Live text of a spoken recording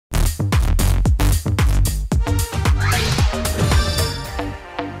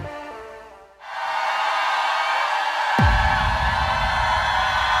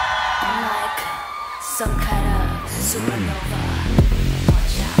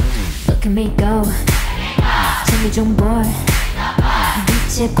Look at me go 재미 좀 볼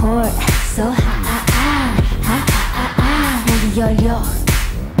빛의 콜 So 목이 열려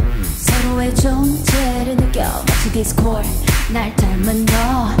서로의 존재를 느껴 마치 디스콜 날 닮은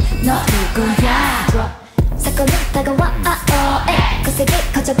너 누구야 사건은 다가와 거세게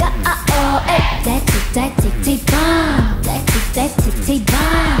커져가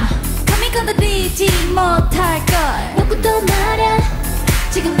감히 건드리지 못할걸 누구도 말야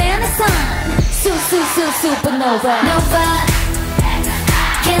지금 내 안에선 Supernova Nova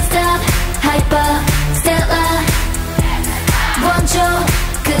Can't stop hyperstellar 원조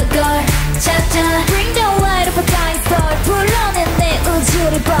그걸 찾아 Bring the light of a dying star 불러내 내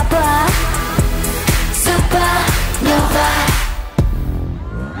우주를 봐봐 Supernova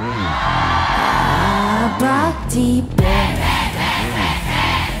Body boy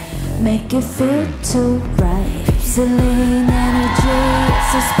Make it feel too right Feelin energy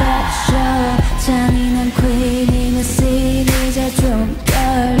so special 잔인한 queening 시리자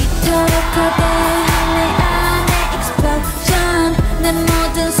종결 이토록 거대한 내 안에 explosion 내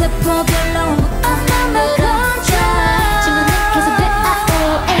모든 세포별로 무한한 건져 지금 계속 돼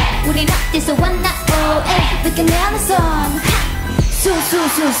우린 어디서 왔나 느껴 내 안에선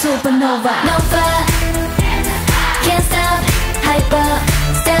Supernova Nova Can't stop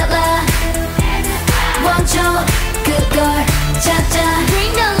hyperstellar 원조 그걸 찾아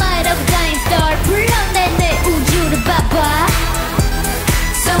Bring the light of a dying star 불러내 내 우주를 봐봐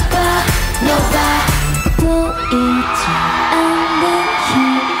Supernova 보이지 않는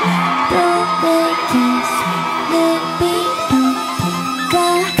힘으로 내게 손을 밀어볼까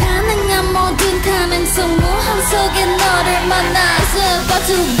가능한 모든 가능성 무한 속에 너를 만나 It's about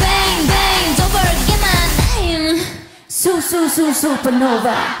to bang bang Don't forget my name Supernova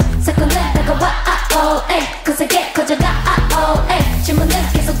사건은 다가와 거세게 커져가 질문은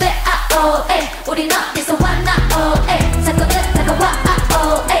계속돼 우린 어디